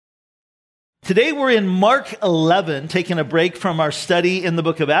Today we're in Mark 11, taking a break from our study in the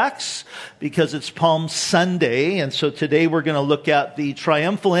book of Acts because it's Palm Sunday. And so today we're going to look at the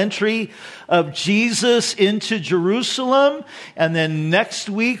triumphal entry of Jesus into Jerusalem. And then next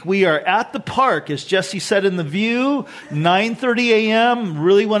week we are at the park, as Jesse said in the View, 9:30 a.m.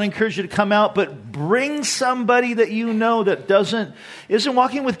 Really want to encourage you to come out, but bring somebody that you know that isn't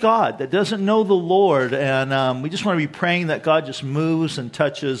walking with God, that doesn't know the Lord. And we just want to be praying that God just moves and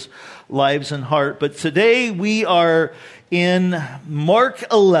touches lives and heart. But today we are in Mark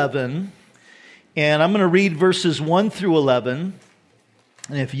 11, and I'm going to read verses 1 through 11.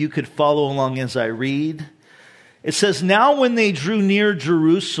 And if you could follow along as I read. It says, "Now when they drew near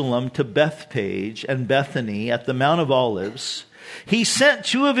Jerusalem to Bethphage and Bethany at the Mount of Olives, he sent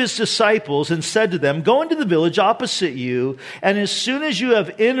two of his disciples and said to them, 'Go into the village opposite you, and as soon as you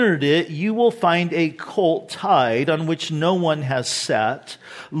have entered it, you will find a colt tied on which no one has sat.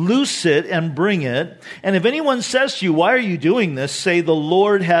 Loose it and bring it. And if anyone says to you, "Why are you doing this?" say, "The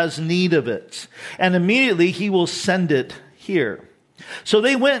Lord has need of it." And immediately he will send it here.' So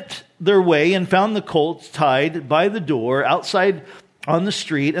they went their way and found the colt tied by the door outside on the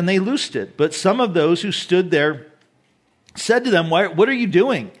street, and they loosed it. But some of those who stood there said to them, "What are you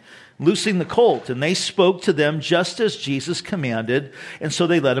doing, loosing the colt?" And they spoke to them just as Jesus commanded, and so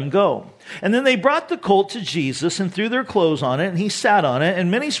they let him go. And then they brought the colt to Jesus and threw their clothes on it, and he sat on it. And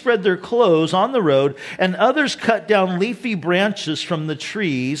many spread their clothes on the road, and others cut down leafy branches from the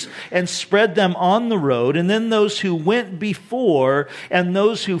trees and spread them on the road. And then those who went before and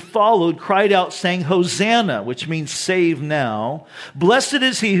those who followed cried out, saying, "Hosanna," which means save now. "Blessed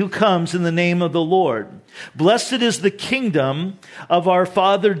is he who comes in the name of the Lord. Blessed is the kingdom of our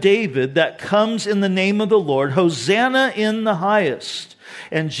father David that comes in the name of the Lord. Hosanna in the highest."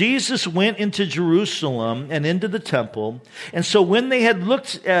 And Jesus went into Jerusalem and into the temple. And so when he had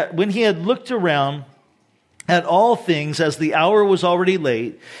looked around at all things, as the hour was already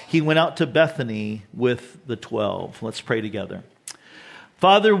late, he went out to Bethany with the 12. Let's pray together.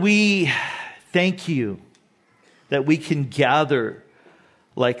 Father, we thank you that we can gather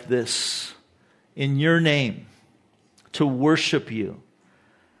like this in your name to worship you,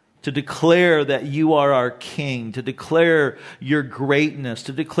 to declare that you are our King, to declare your greatness,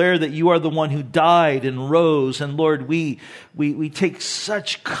 to declare that you are the one who died and rose. And Lord, we take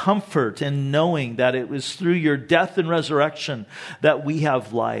such comfort in knowing that it was through your death and resurrection that we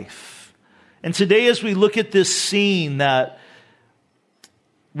have life. And today, as we look at this scene that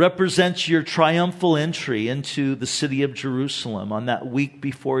represents your triumphal entry into the city of Jerusalem on that week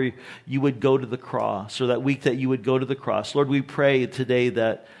before you would go to the cross, or that week that you would go to the cross, Lord, we pray today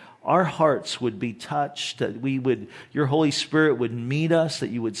that our hearts would be touched, that your Holy Spirit would meet us, that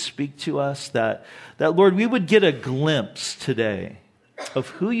you would speak to us, that Lord, we would get a glimpse today of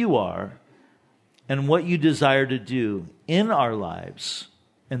who you are and what you desire to do in our lives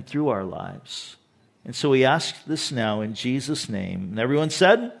and through our lives. And so we ask this now in Jesus' name. And everyone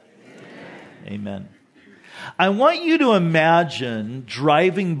said? Amen. Amen. I want you to imagine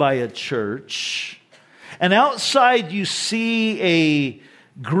driving by a church, and outside you see a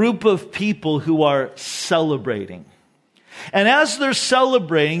group of people who are celebrating. And as they're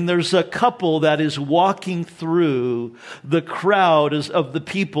celebrating, there's a couple that is walking through the crowd of the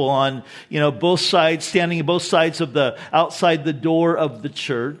people on, both sides, standing on both sides of outside the door of the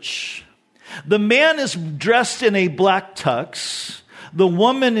church. The man is dressed in a black tux. The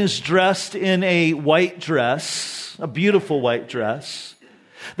woman is dressed in a white dress, a beautiful white dress.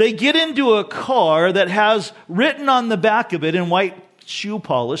 They get into a car that has written on the back of it in white shoe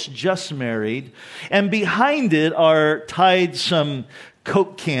polish, "Just married." And behind it are tied some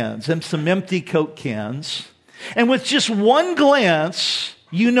Coke cans and some empty Coke cans. And with just one glance,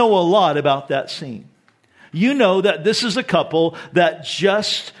 you know a lot about that scene. You know that this is a couple that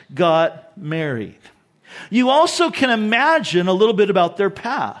just got married. You also can imagine a little bit about their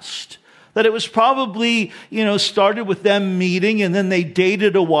past. That it was probably, started with them meeting, and then they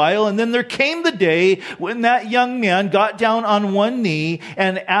dated a while. And then there came the day when that young man got down on one knee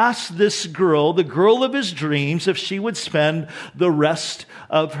and asked this girl, the girl of his dreams, if she would spend the rest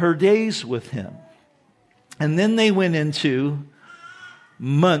of her days with him. And then they went into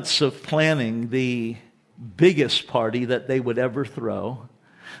months of planning the biggest party that they would ever throw,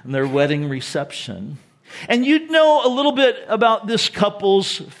 and their wedding reception. And you'd know a little bit about this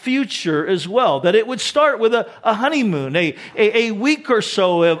couple's future as well, that it would start with a honeymoon, a week or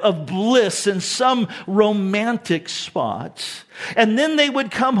so of bliss in some romantic spot. And then they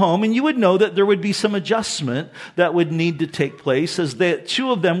would come home, and you would know that there would be some adjustment that would need to take place, as the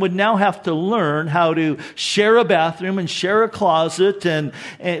two of them would now have to learn how to share a bathroom and share a closet and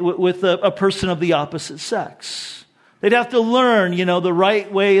with a person of the opposite sex. They'd have to learn, the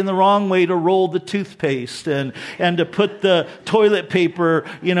right way and the wrong way to roll the toothpaste and to put the toilet paper,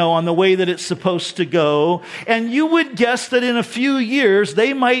 on the way that it's supposed to go. And you would guess that in a few years,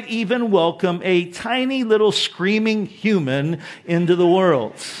 they might even welcome a tiny little screaming human into the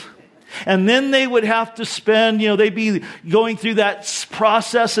world. And then they would have to spend, they'd be going through that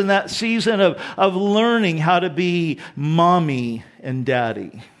process and that season of learning how to be mommy and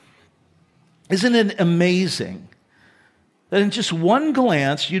daddy. Isn't it amazing that in just one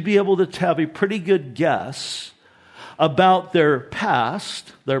glance, you'd be able to have a pretty good guess about their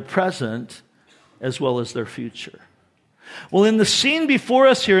past, their present, as well as their future? Well, in the scene before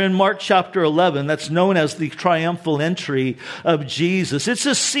us here in Mark chapter 11, that's known as the triumphal entry of Jesus, it's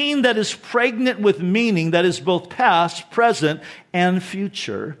a scene that is pregnant with meaning that is both past, present, and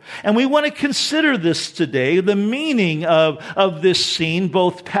future. And we want to consider this today, the meaning of this scene,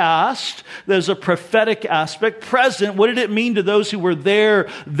 both past, there's a prophetic aspect, present, what did it mean to those who were there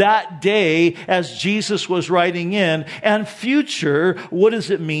that day as Jesus was riding in, and future, what does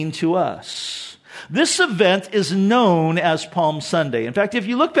it mean to us? This event is known as Palm Sunday. In fact, if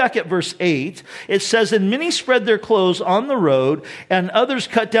you look back at verse 8, it says, "And many spread their clothes on the road, and others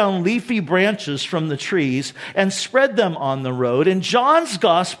cut down leafy branches from the trees and spread them on the road." And John's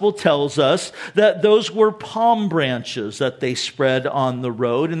gospel tells us that those were palm branches that they spread on the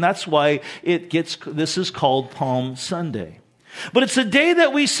road, and that's why this is called Palm Sunday. But it's a day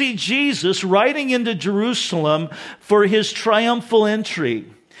that we see Jesus riding into Jerusalem for his triumphal entry.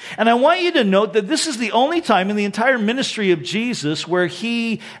 And I want you to note that this is the only time in the entire ministry of Jesus where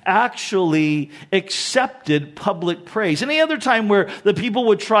he actually accepted public praise. Any other time where the people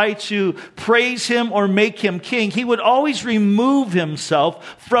would try to praise him or make him king, he would always remove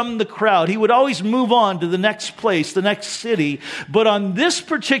himself from the crowd. He would always move on to the next place, the next city. But on this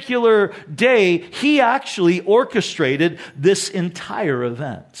particular day, he actually orchestrated this entire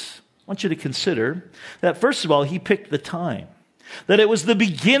event. I want you to consider that, first of all, he picked the time. That it was the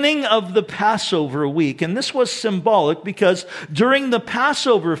beginning of the Passover week. And this was symbolic because during the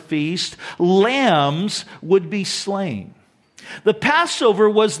Passover feast, lambs would be slain. The Passover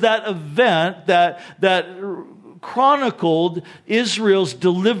was that event that chronicled Israel's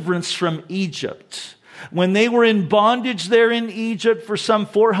deliverance from Egypt. When they were in bondage there in Egypt for some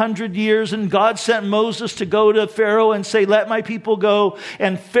 400 years, and God sent Moses to go to Pharaoh and say, "Let my people go."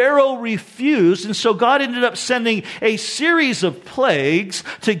 And Pharaoh refused, and so God ended up sending a series of plagues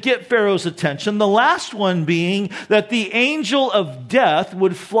to get Pharaoh's attention. The last one being that the angel of death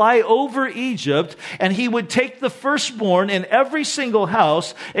would fly over Egypt, and he would take the firstborn in every single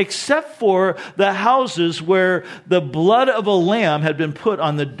house, except for the houses where the blood of a lamb had been put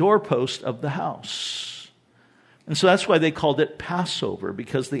on the doorpost of the house. And so that's why they called it Passover,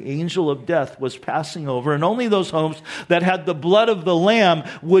 because the angel of death was passing over, and only those homes that had the blood of the lamb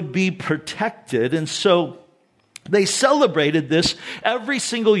would be protected. And so they celebrated this every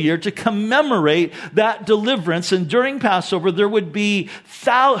single year to commemorate that deliverance. And during Passover, there would be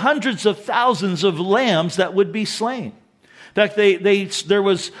hundreds of thousands of lambs that would be slain. In fact, there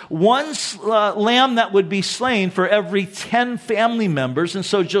was one lamb that would be slain for every 10 family members. And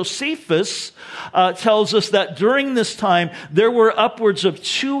so Josephus tells us that during this time, there were upwards of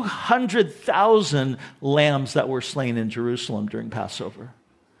 200,000 lambs that were slain in Jerusalem during Passover.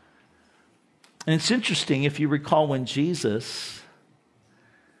 And it's interesting, if you recall, when Jesus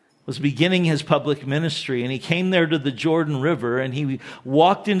was beginning his public ministry, and he came there to the Jordan River, and he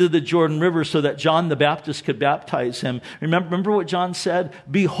walked into the Jordan River so that John the Baptist could baptize him. Remember what John said?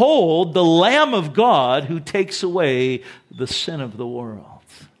 "Behold, the Lamb of God who takes away the sin of the world."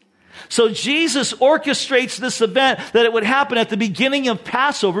 So Jesus orchestrates this event that it would happen at the beginning of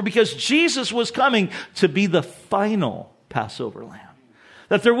Passover because Jesus was coming to be the final Passover lamb.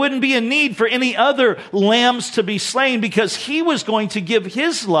 That there wouldn't be a need for any other lambs to be slain because he was going to give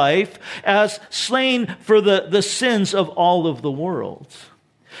his life as slain for the sins of all of the world.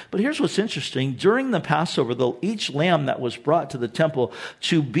 But here's what's interesting. During the Passover, each lamb that was brought to the temple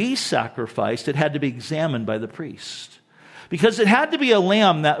to be sacrificed, it had to be examined by the priest. because it had to be a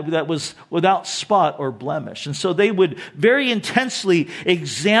lamb that was without spot or blemish. And so they would very intensely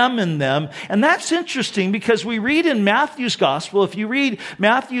examine them. And that's interesting because we read in Matthew's gospel, if you read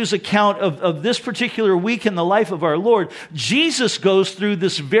Matthew's account of this particular week in the life of our Lord, Jesus goes through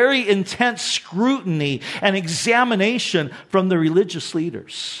this very intense scrutiny and examination from the religious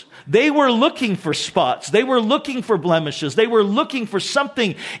leaders. They were looking for spots. They were looking for blemishes. They were looking for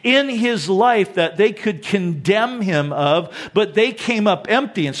something in his life that they could condemn him of, but they came up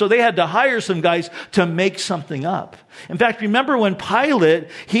empty. And so they had to hire some guys to make something up. In fact, remember when Pilate,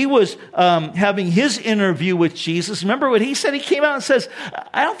 he was having his interview with Jesus. Remember what he said? He came out and says,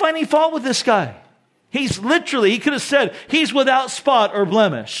 I don't find any fault with this guy. He could have said, he's without spot or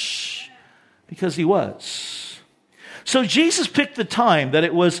blemish, because he was. So Jesus picked the time that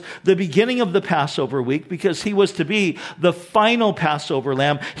it was the beginning of the Passover week because he was to be the final Passover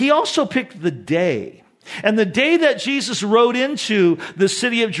lamb. He also picked the day. And the day that Jesus rode into the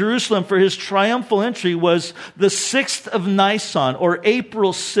city of Jerusalem for his triumphal entry was the 6th of Nisan, or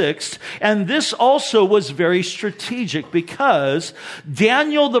April 6th. And this also was very strategic because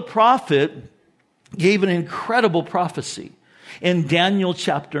Daniel the prophet gave an incredible prophecy in Daniel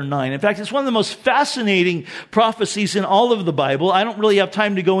chapter 9. In fact, it's one of the most fascinating prophecies in all of the Bible. I don't really have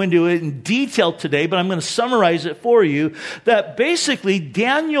time to go into it in detail today, but I'm going to summarize it for you. That basically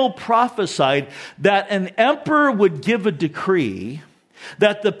Daniel prophesied that an emperor would give a decree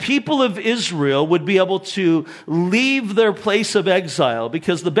that the people of Israel would be able to leave their place of exile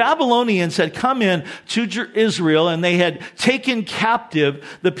because the Babylonians had come in to Israel and they had taken captive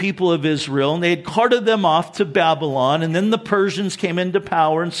the people of Israel and they had carted them off to Babylon, and then the Persians came into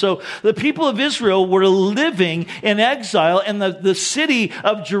power. And so the people of Israel were living in exile, and the city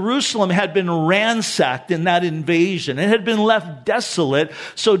of Jerusalem had been ransacked in that invasion. It had been left desolate.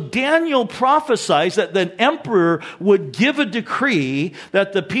 So Daniel prophesies that the emperor would give a decree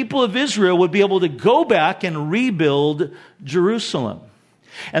that the people of Israel would be able to go back and rebuild Jerusalem.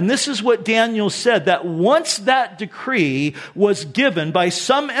 And this is what Daniel said, that once that decree was given by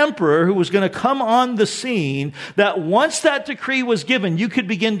some emperor who was going to come on the scene, that once that decree was given, you could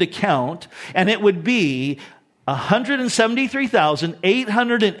begin to count, and it would be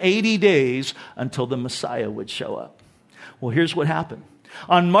 173,880 days until the Messiah would show up. Well, here's what happened.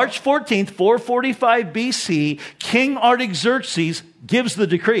 On March 14th, 445 BC, King Artaxerxes gives the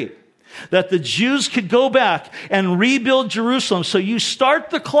decree that the Jews could go back and rebuild Jerusalem. So you start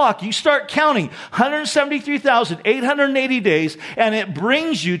the clock, you start counting 173,880 days, and it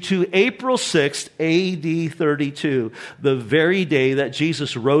brings you to April 6th, AD 32, the very day that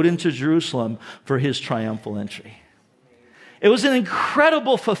Jesus rode into Jerusalem for his triumphal entry. It was an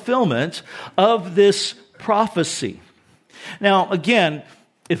incredible fulfillment of this prophecy. Now, again,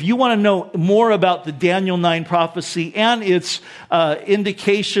 if you want to know more about the Daniel 9 prophecy and its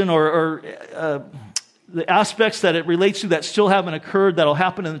indication or the aspects that it relates to that still haven't occurred, that'll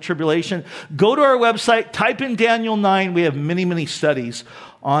happen in the tribulation, go to our website, type in Daniel 9. We have many, many studies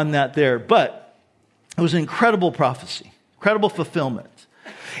on that there. But it was an incredible prophecy, incredible fulfillment.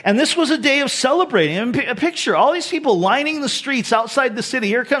 And this was a day of celebrating. And a picture, all these people lining the streets outside the city.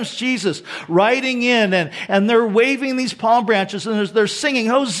 Here comes Jesus riding in, and they're waving these palm branches, and they're singing,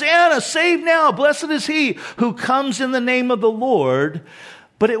 Hosanna, save now, blessed is he who comes in the name of the Lord.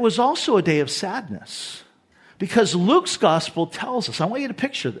 But it was also a day of sadness, because Luke's gospel tells us, I want you to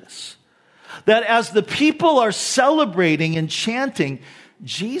picture this, that as the people are celebrating and chanting,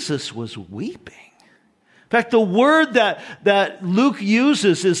 Jesus was weeping. In fact, the word that Luke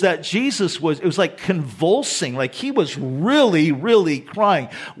uses is that Jesus it was like convulsing, like he was really, really crying.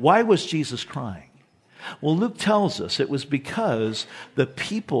 Why was Jesus crying? Well, Luke tells us it was because the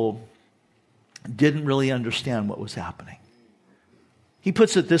people didn't really understand what was happening. He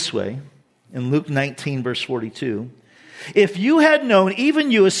puts it this way in Luke 19, verse 42. If you had known,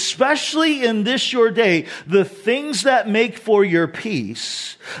 even you, especially in this your day, the things that make for your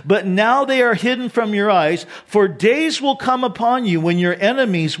peace, but now they are hidden from your eyes, for days will come upon you when your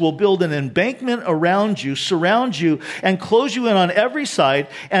enemies will build an embankment around you, surround you, and close you in on every side,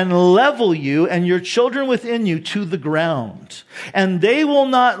 and level you and your children within you to the ground. And they will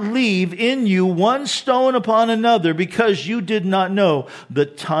not leave in you one stone upon another, because you did not know the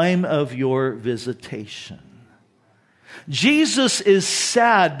time of your visitation. Jesus is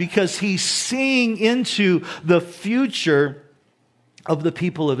sad because he's seeing into the future of the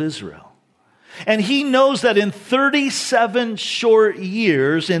people of Israel. And he knows that in 37 short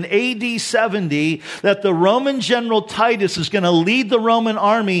years, in AD 70, that the Roman general Titus is going to lead the Roman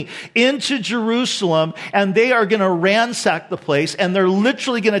army into Jerusalem, and they are going to ransack the place, and they're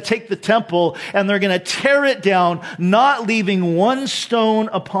literally going to take the temple, and they're going to tear it down, not leaving one stone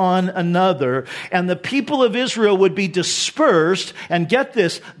upon another. And the people of Israel would be dispersed, and get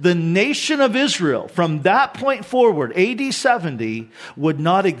this, the nation of Israel, from that point forward, AD 70, would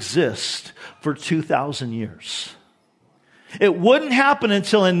not exist for 2,000 years. It wouldn't happen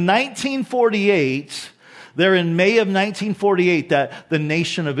until in 1948, there in May of 1948, that the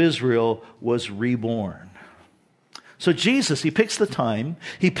nation of Israel was reborn. So Jesus, he picks the time,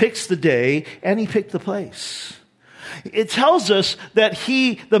 he picks the day, and he picked the place. It tells us that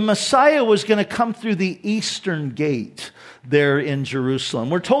the Messiah was going to come through the eastern gate there in Jerusalem.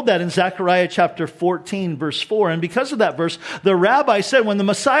 We're told that in Zechariah chapter 14, verse 4. And because of that verse, the rabbi said when the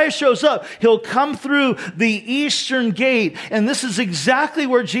Messiah shows up, he'll come through the eastern gate. And this is exactly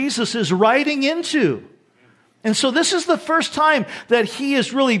where Jesus is riding into. And so this is the first time that he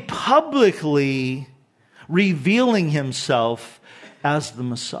is really publicly revealing himself as the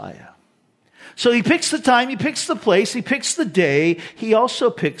Messiah. So he picks the time, he picks the place, he picks the day, he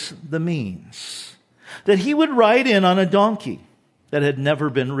also picks the means. That he would ride in on a donkey that had never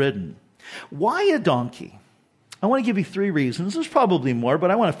been ridden. Why a donkey? I want to give you 3 reasons. There's probably more,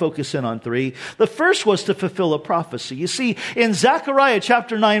 but I want to focus in on 3. The first was to fulfill a prophecy. You see, in Zechariah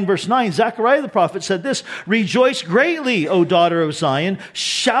chapter 9, verse 9, Zechariah the prophet said this, "Rejoice greatly, O daughter of Zion.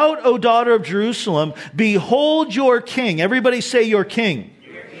 Shout, O daughter of Jerusalem. Behold your king." Everybody say your king.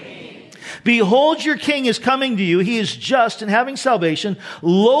 "Behold, your king is coming to you. He is just and having salvation,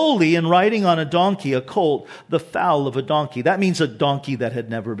 lowly and riding on a donkey, a colt, the foal of a donkey." That means a donkey that had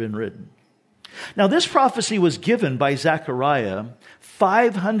never been ridden. Now, this prophecy was given by Zechariah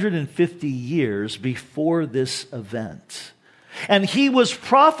 550 years before this event. And he was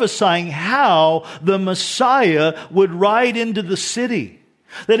prophesying how the Messiah would ride into the city.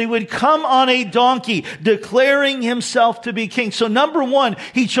 That he would come on a donkey, declaring himself to be king. So number 1,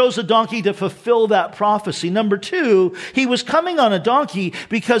 he chose a donkey to fulfill that prophecy. Number 2, he was coming on a donkey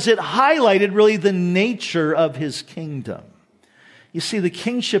because it highlighted really the nature of his kingdom. You see, the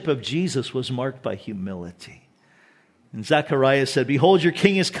kingship of Jesus was marked by humility. And Zechariah said, "Behold, your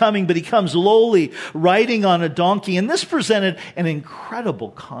king is coming, but he comes lowly, riding on a donkey." And this presented an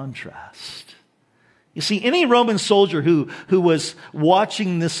incredible contrast. You see, any Roman soldier who was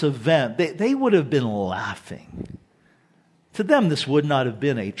watching this event, they would have been laughing. To them, this would not have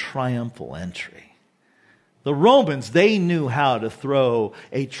been a triumphal entry. The Romans, they knew how to throw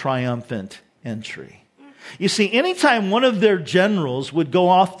a triumphant entry. You see, anytime one of their generals would go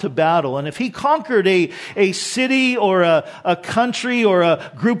off to battle, and if he conquered a city or a country or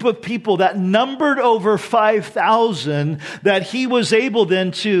a group of people that numbered over 5,000, that he was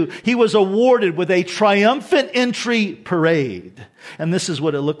awarded with a triumphant entry parade. And this is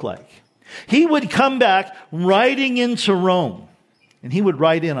what it looked like. He would come back riding into Rome, and he would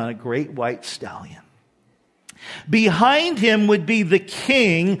ride in on a great white stallion. Behind him would be the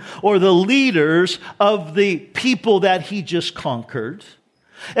king or the leaders of the people that he just conquered,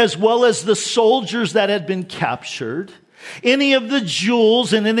 as well as the soldiers that had been captured. Any of the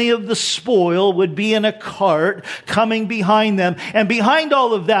jewels and any of the spoil would be in a cart coming behind them. And behind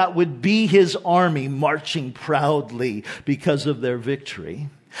all of that would be his army marching proudly because of their victory.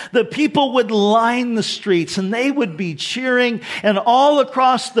 The people would line the streets and they would be cheering, and all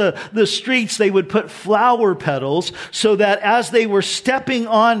across the streets they would put flower petals so that as they were stepping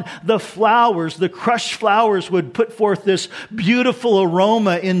on the flowers, the crushed flowers would put forth this beautiful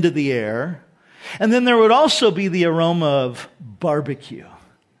aroma into the air. And then there would also be the aroma of barbecue,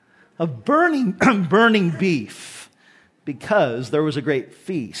 of burning beef, because there was a great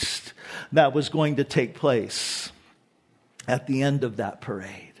feast that was going to take place at the end of that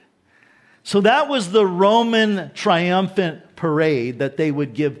parade. So that was the Roman triumphant parade that they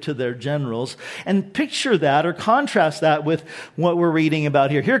would give to their generals. And picture that or contrast that with what we're reading about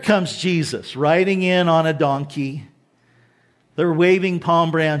here. Here comes Jesus riding in on a donkey. They're waving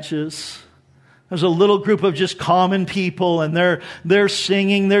palm branches. There's a little group of just common people, and they're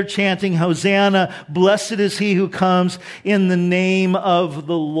singing, they're chanting, "Hosanna, blessed is he who comes in the name of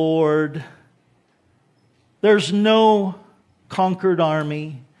the Lord." There's no conquered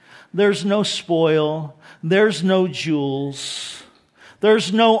army. There's no spoil. There's no jewels.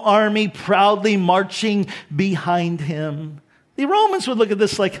 There's no army proudly marching behind him. The Romans would look at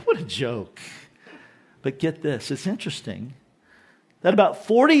this like, what a joke. But get this, it's interesting that about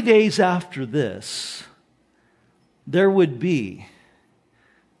 40 days after this, there would be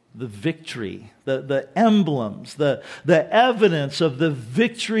the victory, the emblems, the evidence of the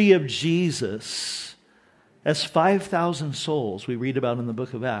victory of Jesus as 5,000 souls we read about in the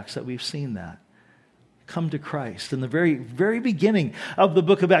book of Acts, that we've seen that come to Christ in the very, very beginning of the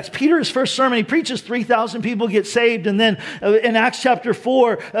book of Acts. Peter's first sermon, he preaches, 3,000 people get saved. And then in Acts chapter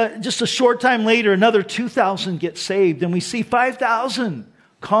 4, just a short time later, another 2,000 get saved. And we see 5,000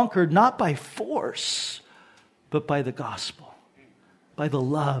 conquered not by force, but by the gospel, by the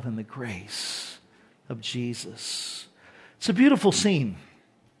love and the grace of Jesus. It's a beautiful scene.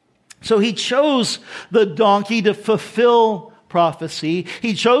 So he chose the donkey to fulfill prophecy.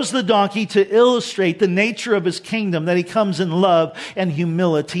 He chose the donkey to illustrate the nature of his kingdom, that he comes in love and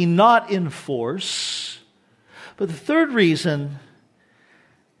humility, not in force. But the third reason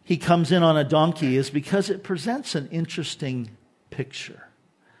he comes in on a donkey is because it presents an interesting picture.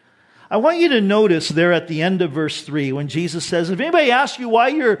 I want you to notice there at the end of verse 3 when Jesus says, if anybody asks you why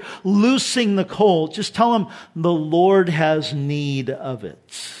you're loosing the colt, just tell them the Lord has need of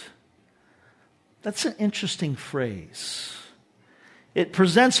it. That's an interesting phrase. It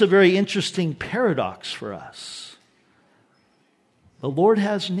presents a very interesting paradox for us. The Lord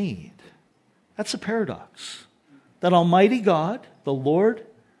has need. That's a paradox. That Almighty God, the Lord,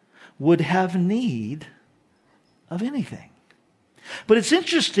 would have need of anything. But it's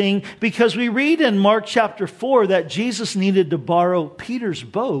interesting because we read in Mark chapter 4 that Jesus needed to borrow Peter's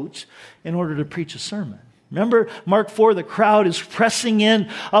boat in order to preach a sermon. Remember, Mark 4, the crowd is pressing in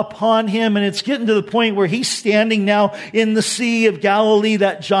upon him, and it's getting to the point where he's standing now in the Sea of Galilee,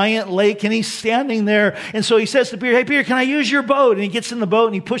 that giant lake, and he's standing there. And so he says to Peter, hey, Peter, can I use your boat? And he gets in the boat,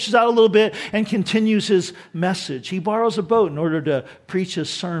 and he pushes out a little bit and continues his message. He borrows a boat in order to preach his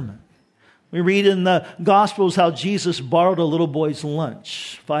sermon. We read in the Gospels how Jesus borrowed a little boy's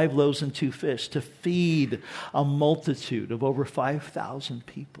lunch, 5 loaves and 2 fish, to feed a multitude of over 5,000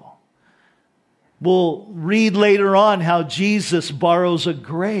 people. We'll read later on how Jesus borrows a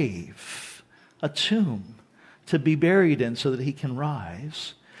grave, a tomb, to be buried in so that he can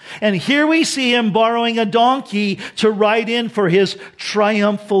rise. And here we see him borrowing a donkey to ride in for his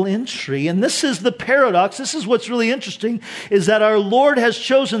triumphal entry. And this is the paradox. This is what's really interesting, is that our Lord has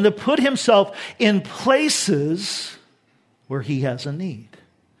chosen to put himself in places where he has a need.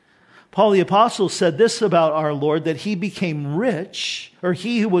 Paul the Apostle said this about our Lord, that he became rich, or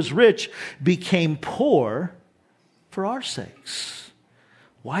he who was rich became poor for our sakes.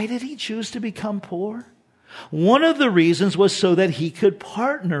 Why did he choose to become poor? One of the reasons was so that he could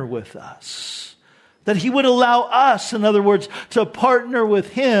partner with us. That he would allow us, in other words, to partner with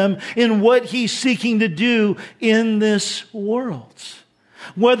him in what he's seeking to do in this world.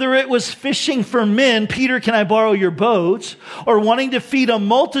 Whether it was fishing for men, Peter, can I borrow your boat? Or wanting to feed a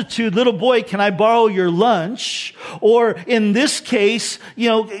multitude, little boy, can I borrow your lunch? Or in this case,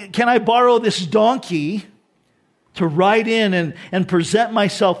 can I borrow this donkey to ride in and present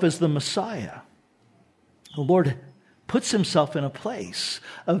myself as the Messiah? The Lord puts himself in a place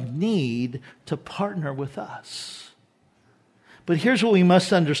of need to partner with us. But here's what we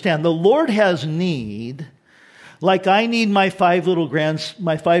must understand. The Lord has need. Like I need my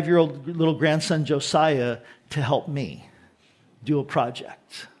 5-year-old little grandson Josiah to help me do a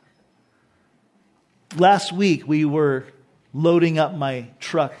project. Last week we were loading up my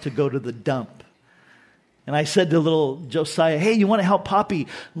truck to go to the dump. And I said to little Josiah, hey, you want to help Poppy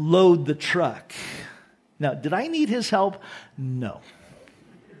load the truck? Now, did I need his help? No.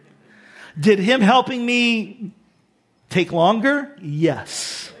 Did him helping me take longer?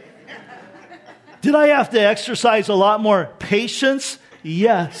 Yes. Did I have to exercise a lot more patience?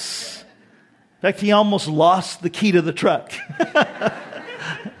 Yes. In fact, he almost lost the key to the truck.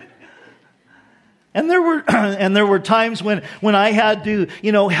 And there were times when I had to,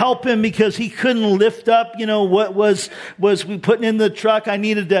 help him because he couldn't lift up, what was we putting in the truck. I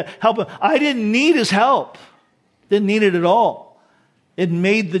needed to help him. I didn't need his help. Didn't need it at all. It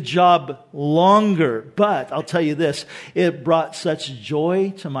made the job longer, but I'll tell you this, it brought such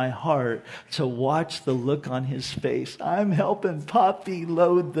joy to my heart to watch the look on his face. I'm helping Poppy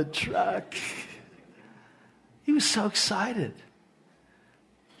load the truck. He was so excited.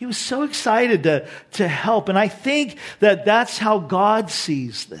 He was so excited to help. And I think that that's how God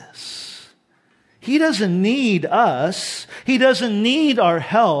sees this. He doesn't need us. He doesn't need our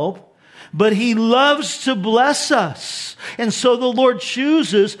help. But he loves to bless us. And so the Lord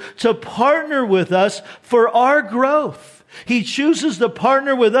chooses to partner with us for our growth. He chooses to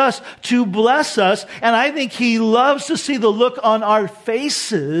partner with us to bless us. And I think he loves to see the look on our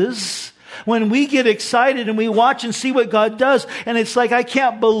faces when we get excited and we watch and see what God does. And it's like, I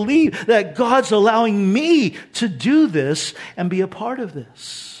can't believe that God's allowing me to do this and be a part of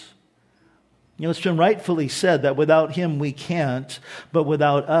this. It's been rightfully said that without him we can't, but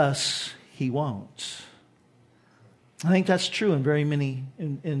without us he won't. I think that's true in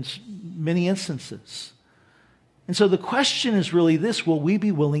in many instances. And so the question is really this: will we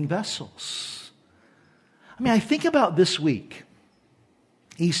be willing vessels? I think about this week.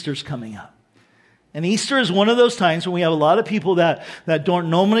 Easter's coming up. And Easter is one of those times when we have a lot of people that don't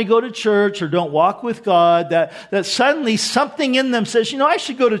normally go to church or don't walk with God, that suddenly something in them says, I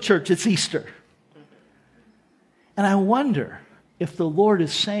should go to church. It's Easter. And I wonder if the Lord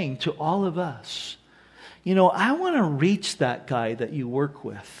is saying to all of us, I want to reach that guy that you work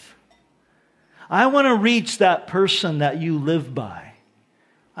with. I want to reach that person that you live by.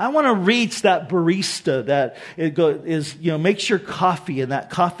 I want to reach that barista that makes your coffee in that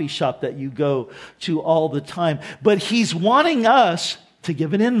coffee shop that you go to all the time. But he's wanting us to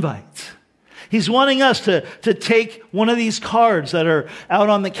give an invite. He's wanting us to take one of these cards that are out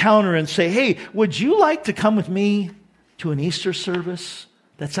on the counter and say, hey, would you like to come with me to an Easter service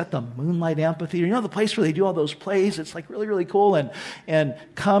that's at the Moonlight Amphitheater? The place where they do all those plays? It's like really, really cool. And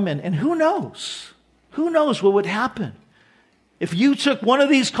come and who knows? Who knows what would happen? If you took one of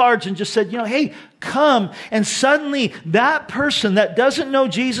these cards and just said, hey, come, and suddenly that person that doesn't know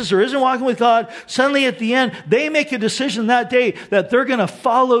Jesus or isn't walking with God, suddenly at the end, they make a decision that day that they're going to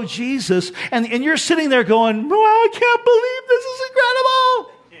follow Jesus, and you're sitting there going, wow, I can't believe this is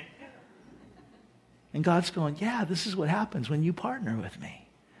incredible. And God's going, yeah, this is what happens when you partner with me.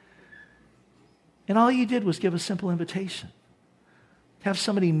 And all you did was give a simple invitation. Have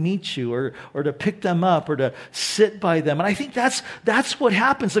somebody meet you or to pick them up or to sit by them. And I think that's what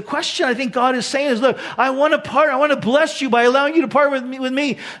happens. The question I think God is saying is, look, I want to bless you by allowing you to partner with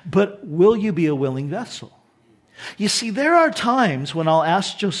me, but will you be a willing vessel? You see, there are times when I'll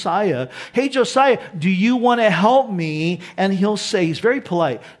ask Josiah, hey, Josiah, do you want to help me? And he'll say, he's very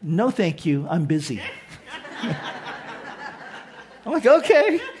polite, no, thank you, I'm busy. I'm like,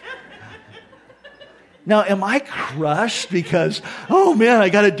 okay. Now, am I crushed because, oh man, I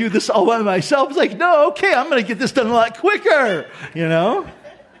got to do this all by myself? It's like, no, okay, I'm going to get this done a lot quicker,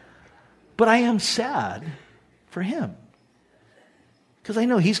 But I am sad for him because I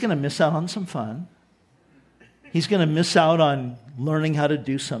know he's going to miss out on some fun. He's going to miss out on learning how to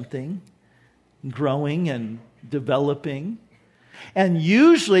do something, growing and developing. And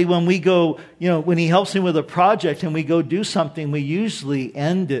usually when we go, when he helps me with a project and we go do something, we usually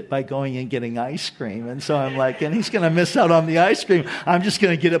end it by going and getting ice cream. And so I'm like, and he's going to miss out on the ice cream. I'm just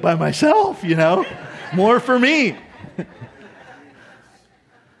going to get it by myself, more for me.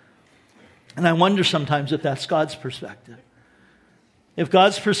 And I wonder sometimes if that's God's perspective. If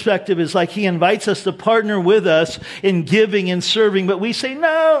God's perspective is like he invites us to partner with us in giving and serving, but we say,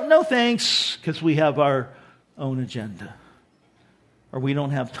 no thanks, because we have our own agenda. Or we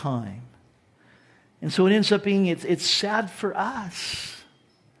don't have time. And so it ends up being, it's sad for us.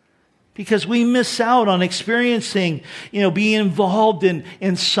 Because we miss out on experiencing, being involved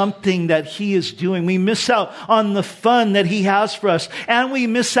in something that he is doing. We miss out on the fun that he has for us. And we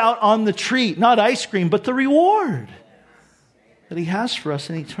miss out on the treat, not ice cream, but the reward that he has for us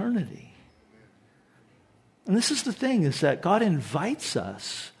in eternity. And this is the thing, is that God invites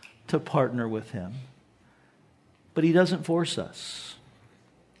us to partner with him. But he doesn't force us.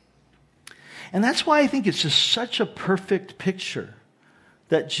 And that's why I think it's just such a perfect picture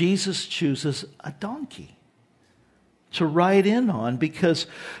that Jesus chooses a donkey to ride in on, because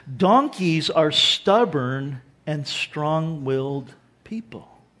donkeys are stubborn and strong-willed people.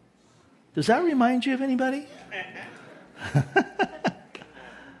 Does that remind you of anybody? Okay,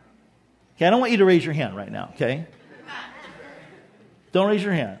 I don't want you to raise your hand right now, okay? Don't raise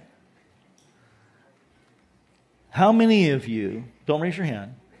your hand. How many of you, don't raise your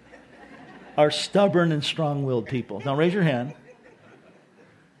hand, are stubborn and strong-willed people? Don't raise your hand.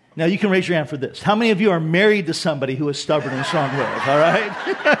 Now you can raise your hand for this. How many of you are married to somebody who is stubborn and strong-willed? All right?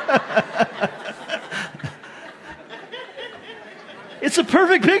 It's a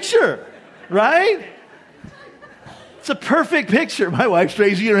perfect picture, right? It's a perfect picture. My wife's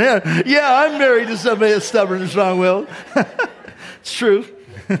raising her hand. Yeah, I'm married to somebody that's stubborn and strong-willed. It's true.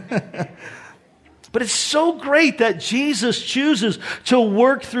 But it's so great that Jesus chooses to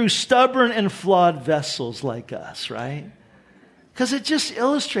work through stubborn and flawed vessels like us, right? Because it just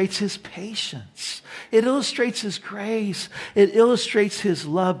illustrates his patience. It illustrates his grace. It illustrates his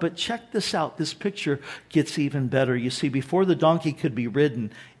love. But check this out. This picture gets even better. You see, before the donkey could be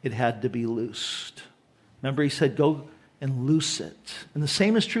ridden, it had to be loosed. Remember, he said, go and loose it. And the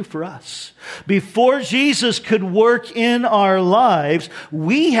same is true for us. Before Jesus could work in our lives,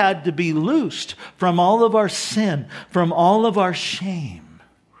 we had to be loosed from all of our sin, from all of our shame.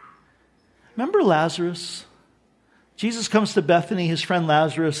 Remember Lazarus? Jesus comes to Bethany. His friend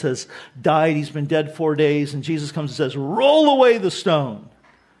Lazarus has died. He's been dead 4 days. And Jesus comes and says, roll away the stone.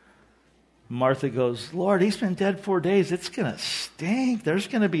 Martha goes, Lord, he's been dead 4 days. It's going to stink. There's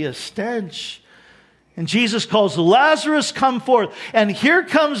going to be a stench. And Jesus calls, Lazarus, come forth. And here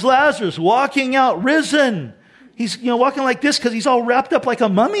comes Lazarus walking out, risen. He's walking like this because he's all wrapped up like a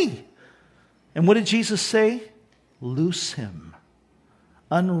mummy. And what did Jesus say? Loose him.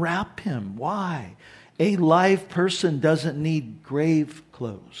 Unwrap him. Why? A live person doesn't need grave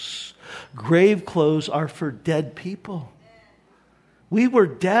clothes. Grave clothes are for dead people. We were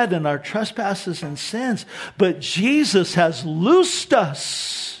dead in our trespasses and sins, but Jesus has loosed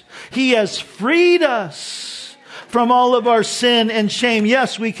us. He has freed us from all of our sin and shame.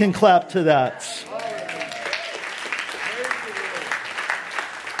 Yes, we can clap to that.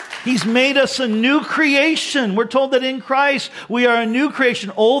 He's made us a new creation. We're told that in Christ we are a new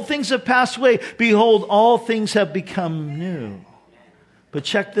creation. Old things have passed away. Behold, all things have become new. But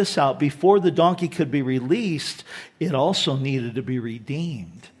check this out. Before the donkey could be released, it also needed to be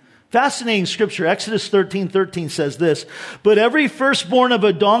redeemed. Fascinating scripture. Exodus 13:13 says this, but every firstborn of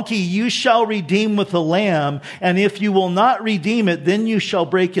a donkey you shall redeem with a lamb, and if you will not redeem it, then you shall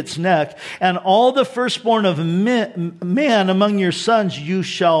break its neck. And all the firstborn of man among your sons you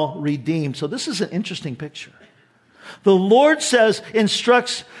shall redeem. So this is an interesting picture. The Lord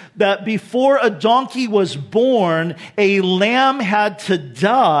instructs that before a donkey was born, a lamb had to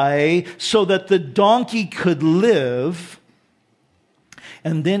die so that the donkey could live.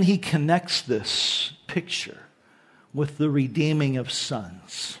 And then he connects this picture with the redeeming of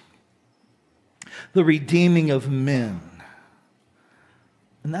sons, the redeeming of men.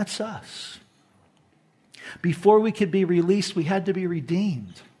 And that's us. Before we could be released, we had to be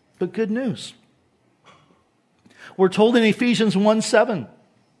redeemed. But good news. We're told in Ephesians 1:7,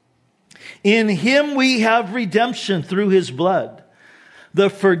 in him we have redemption through his blood, the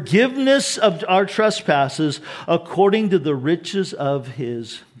forgiveness of our trespasses according to the riches of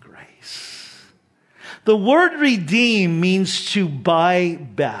his grace. The word redeem means to buy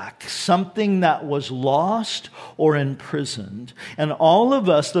back something that was lost or imprisoned. And all of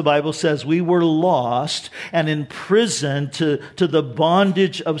us, the Bible says, we were lost and imprisoned to the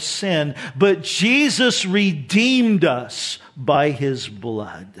bondage of sin. But Jesus redeemed us by his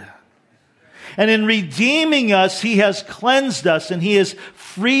blood. And in redeeming us, he has cleansed us and he has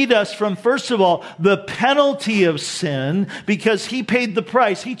freed us from, first of all, the penalty of sin because he paid the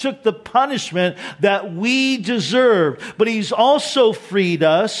price. He took the punishment that we deserved. But he's also freed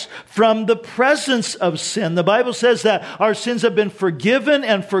us from the presence of sin. The Bible says that our sins have been forgiven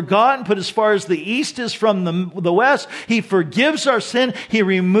and forgotten, put as far as the east is from the west. He forgives our sin. He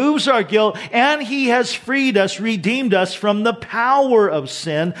removes our guilt, and he has freed us, redeemed us from the power of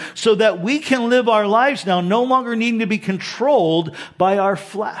sin so that we can live our lives now no longer needing to be controlled by our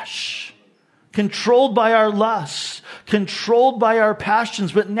flesh, controlled by our lusts, controlled by our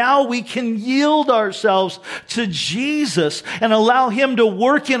passions. But now we can yield ourselves to Jesus and allow him to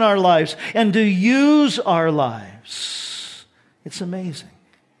work in our lives and to use our lives. It's amazing.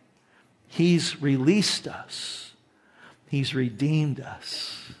 He's released us. He's redeemed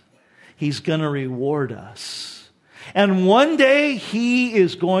us. He's going to reward us. And one day he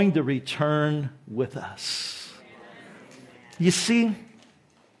is going to return with us. You see,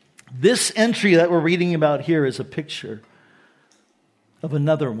 this entry that we're reading about here is a picture of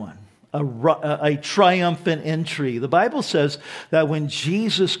another one, a triumphant entry. The Bible says that when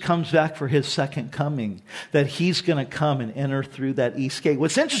Jesus comes back for his second coming, that he's going to come and enter through that east gate.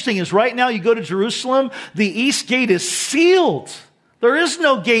 What's interesting is right now you go to Jerusalem, the east gate is sealed. There is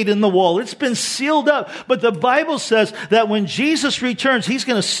no gate in the wall. It's been sealed up. But the Bible says that when Jesus returns, he's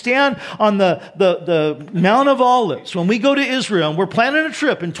going to stand on the Mount of Olives. When we go to Israel, and we're planning a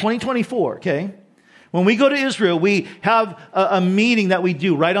trip in 2024, okay? When we go to Israel, we have a meeting that we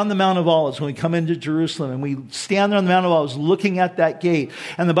do right on the Mount of Olives when we come into Jerusalem. And we stand there on the Mount of Olives looking at that gate.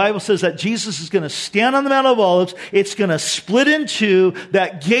 And the Bible says that Jesus is going to stand on the Mount of Olives. It's going to split in two.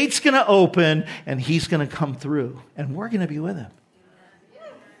 That gate's going to open. And he's going to come through. And we're going to be with him.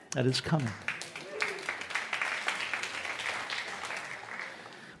 That is coming.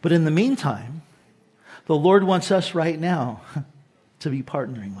 But in the meantime, the Lord wants us right now to be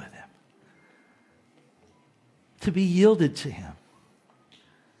partnering with him, to be yielded to him,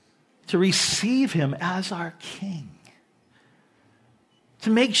 to receive him as our King, to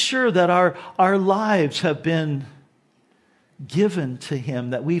make sure that our lives have been given to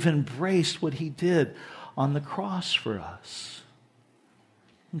him, that we've embraced what he did on the cross for us.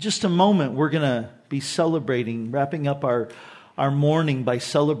 In just a moment, we're going to be celebrating, wrapping up our our morning by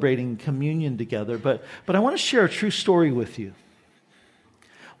celebrating communion together. But I want to share a true story with you.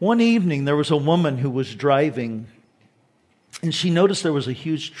 One evening, there was a woman who was driving, and she noticed there was a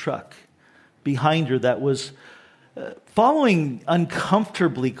huge truck behind her that was following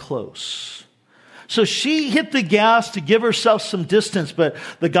uncomfortably close. So she hit the gas to give herself some distance, but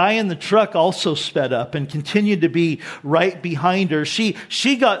the guy in the truck also sped up and continued to be right behind her. She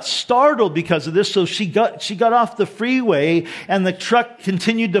got startled because of this, so she got off the freeway and the truck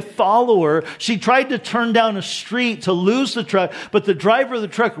continued to follow her. She tried to turn down a street to lose the truck, but the driver of the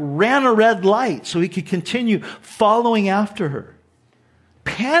truck ran a red light so he could continue following after her.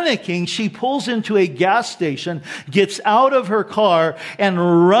 Panicking, she pulls into a gas station, gets out of her car,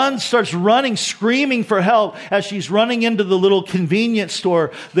 and starts running, screaming for help as she's running into the little convenience store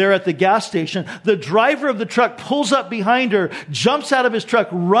there at the gas station. The driver of the truck pulls up behind her, jumps out of his truck,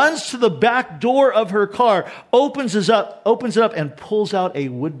 runs to the back door of her car, opens it up, and pulls out a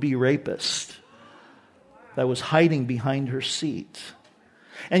would-be rapist that was hiding behind her seat.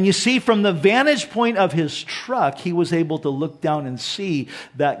 And you see, from the vantage point of his truck, he was able to look down and see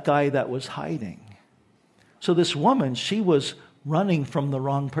that guy that was hiding. So this woman, she was running from the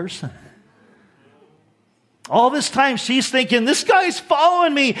wrong person. All this time, she's thinking, this guy's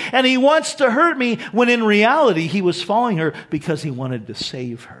following me and he wants to hurt me, when in reality, he was following her because he wanted to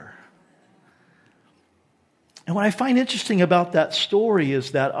save her. And what I find interesting about that story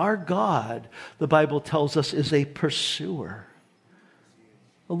is that our God, the Bible tells us, is a pursuer.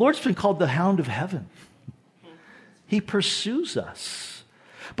 The Lord's been called the Hound of Heaven. He pursues us.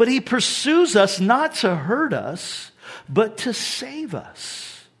 But He pursues us not to hurt us, but to save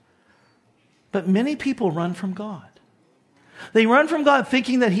us. But many people run from God. They run from God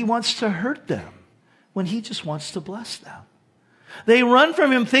thinking that He wants to hurt them when He just wants to bless them. They run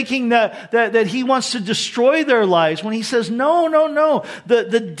from Him thinking that He wants to destroy their lives when He says, no.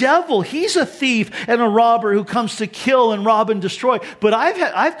 The devil, he's a thief and a robber who comes to kill and rob and destroy. But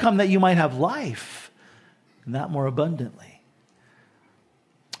I've come that you might have life, and that more abundantly.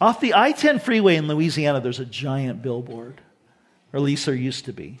 Off the I-10 freeway in Louisiana, there's a giant billboard, or at least there used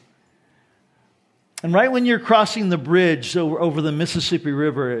to be. And right when you're crossing the bridge over the Mississippi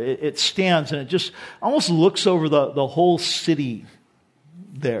River, it stands and it just almost looks over the whole city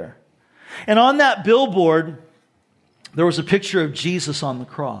there. And on that billboard, there was a picture of Jesus on the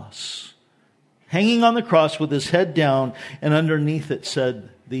cross, hanging on the cross with his head down, and underneath it said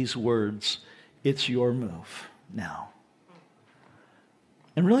these words, "It's your move now."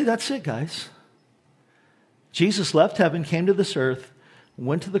 And really, that's it, guys. Jesus left heaven, came to this earth,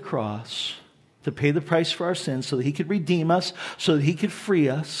 went to the cross to pay the price for our sins so that He could redeem us, so that He could free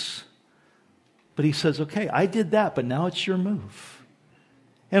us. But He says, okay, I did that, but now it's your move.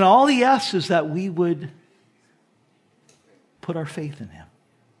 And all He asks is that we would put our faith in Him.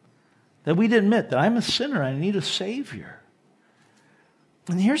 That we'd admit that I'm a sinner, I need a Savior.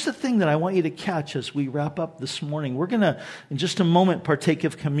 And here's the thing that I want you to catch as we wrap up this morning. We're going to, in just a moment, partake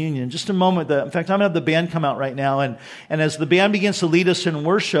of communion. In just a moment, in fact, I'm going to have the band come out right now. And as the band begins to lead us in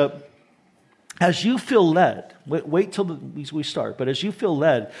worship, as you feel led, wait till we start, but as you feel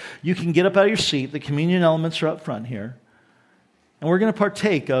led, you can get up out of your seat. The communion elements are up front here. And we're going to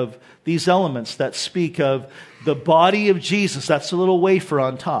partake of these elements that speak of the body of Jesus. That's a little wafer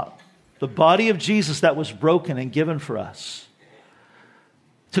on top. The body of Jesus that was broken and given for us.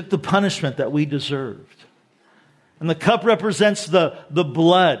 Took the punishment that we deserved. And the cup represents the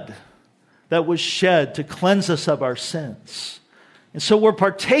blood that was shed to cleanse us of our sins. And so we're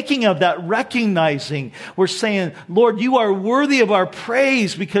partaking of that, recognizing, we're saying, Lord, you are worthy of our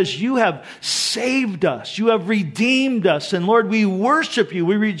praise because you have saved us. You have redeemed us. And Lord, we worship you.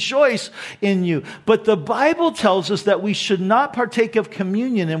 We rejoice in you. But the Bible tells us that we should not partake of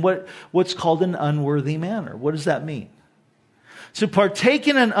communion in what's called an unworthy manner. What does that mean? To partake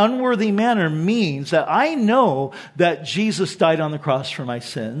in an unworthy manner means that I know that Jesus died on the cross for my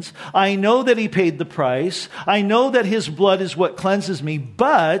sins. I know that He paid the price. I know that His blood is what cleanses me,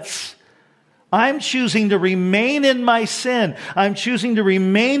 but I'm choosing to remain in my sin. I'm choosing to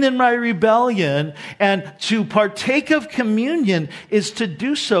remain in my rebellion, and to partake of communion is to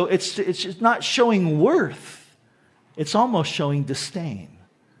do so. It's just not showing worth. It's almost showing disdain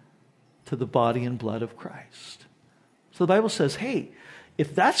to the body and blood of Christ. So the Bible says, hey,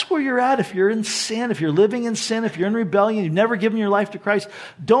 if that's where you're at, if you're in sin, if you're living in sin, if you're in rebellion, you've never given your life to Christ,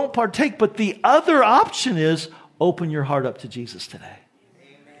 don't partake. But the other option is open your heart up to Jesus today.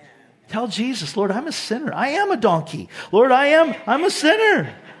 Amen. Tell Jesus, Lord, I'm a sinner. I am a donkey. Lord, I'm a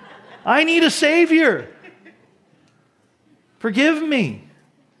sinner. I need a Savior. Forgive me.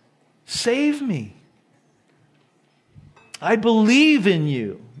 Save me. I believe in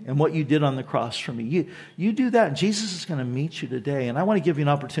you and what you did on the cross for me. You do that, and Jesus is going to meet you today. And I want to give you an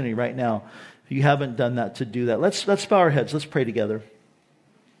opportunity right now, if you haven't done that, to do that. Let's bow our heads. Let's pray together.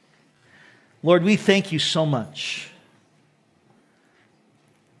 Lord, we thank you so much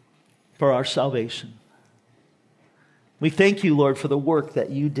for our salvation. We thank you, Lord, for the work that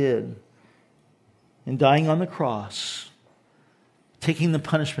you did in dying on the cross, taking the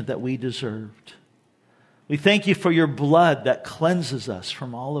punishment that we deserved. We thank you for your blood that cleanses us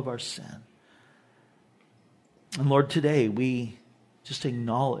from all of our sin. And Lord, today we just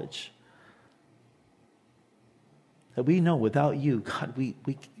acknowledge that we know without you, God,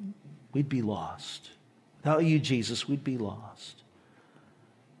 we'd be lost. Without you, Jesus, we'd be lost.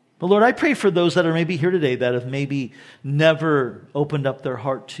 But Lord, I pray for those that are maybe here today that have maybe never opened up their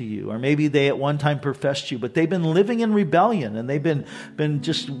heart to you, or maybe they at one time professed you, but they've been living in rebellion, and they've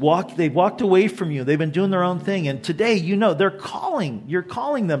they've walked away from you. They've been doing their own thing. And today, you're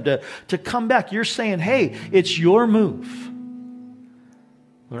calling them to come back. You're saying, hey, it's your move.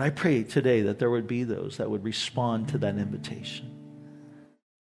 Lord, I pray today that there would be those that would respond to that invitation.